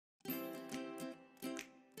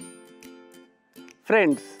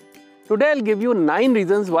Friends, today I'll give you 9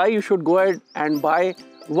 reasons why you should go ahead and buy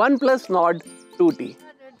OnePlus Nord 2T.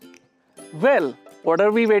 Well, what are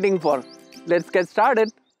we waiting for? Let's get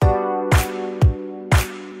started.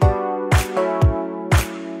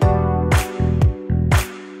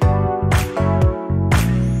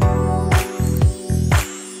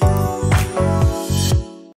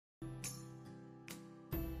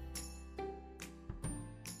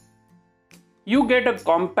 You get a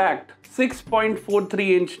compact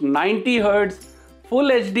 6.43-inch 90Hz Full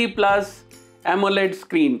HD Plus AMOLED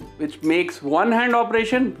screen, which makes one-hand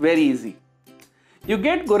operation very easy. You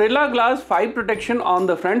get Gorilla Glass 5 protection on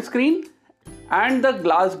the front screen and the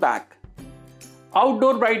glass back.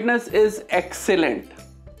 Outdoor brightness is excellent.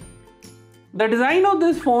 The design of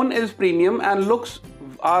this phone is premium and looks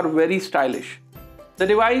are very stylish. The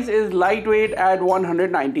device is lightweight at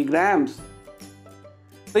 190 grams.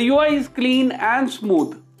 The UI is clean and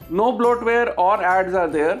smooth. No bloatware or ads are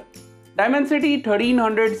there. Dimensity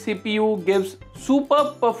 1300 CPU gives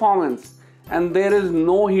superb performance and there is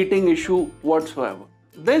no heating issue whatsoever.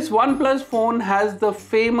 This OnePlus phone has the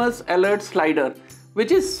famous alert slider,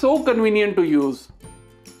 which is so convenient to use.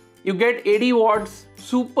 You get 80 watts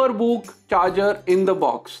SuperBook charger in the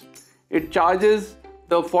box. It charges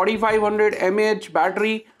the 4500 mAh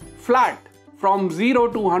battery flat from 0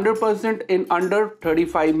 to 100% in under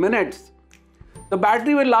 35 minutes. The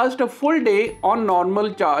battery will last a full day on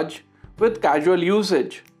normal charge with casual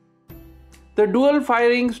usage. The dual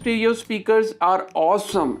firing stereo speakers are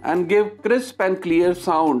awesome and give crisp and clear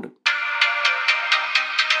sound.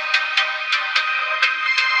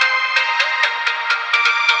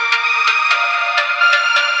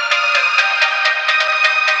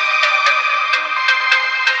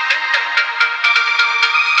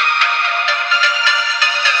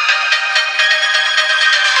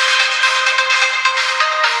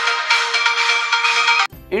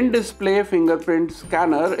 In-display fingerprint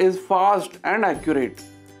scanner is fast and accurate.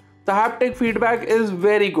 The haptic feedback is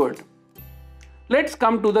very good. Let's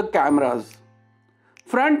come to the cameras.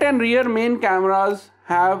 Front and rear main cameras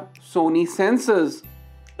have Sony sensors.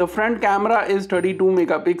 The front camera is 32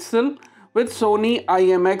 megapixel with Sony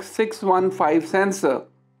IMX615 sensor.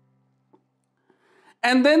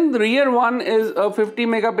 And then the rear one is a 50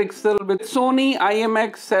 megapixel with Sony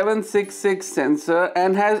IMX766 sensor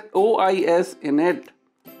and has OIS in it.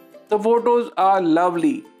 The photos are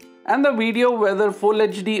lovely and the video, whether Full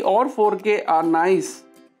HD or 4K, are nice.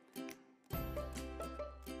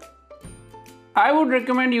 I would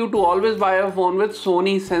recommend you to always buy a phone with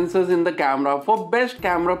Sony sensors in the camera for best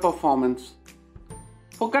camera performance.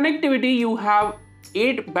 For connectivity, you have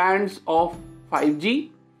 8 bands of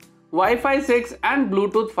 5G, Wi-Fi 6 and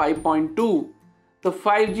Bluetooth 5.2. The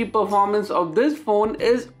 5G performance of this phone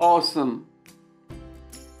is awesome.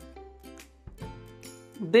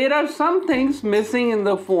 There are some things missing in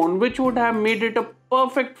the phone which would have made it a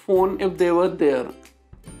perfect phone if they were there.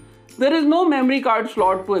 There is no memory card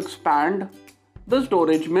slot to expand the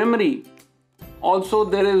storage memory. Also,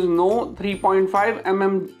 there is no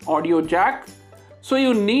 3.5mm audio jack, so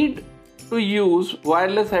you need to use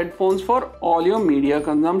wireless headphones for all your media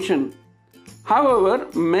consumption. However,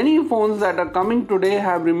 many phones that are coming today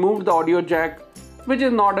have removed the audio jack, which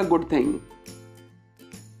is not a good thing.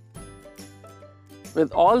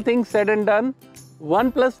 With all things said and done,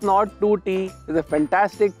 OnePlus Nord 2T is a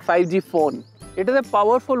fantastic 5G phone. It is a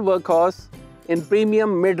powerful workhorse in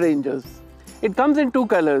premium mid-ranges. It comes in 2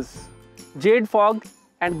 colors, Jade Fog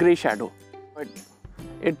and Grey Shadow.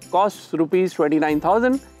 It costs Rs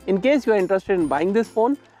 29,000. In case you are interested in buying this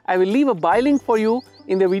phone, I will leave a buy link for you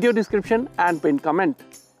in the video description and pinned comment.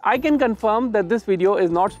 I can confirm that this video is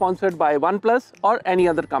not sponsored by OnePlus or any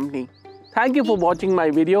other company. Thank you for watching my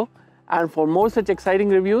video. And for more such exciting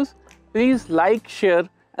reviews, please like, share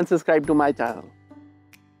and subscribe to my channel.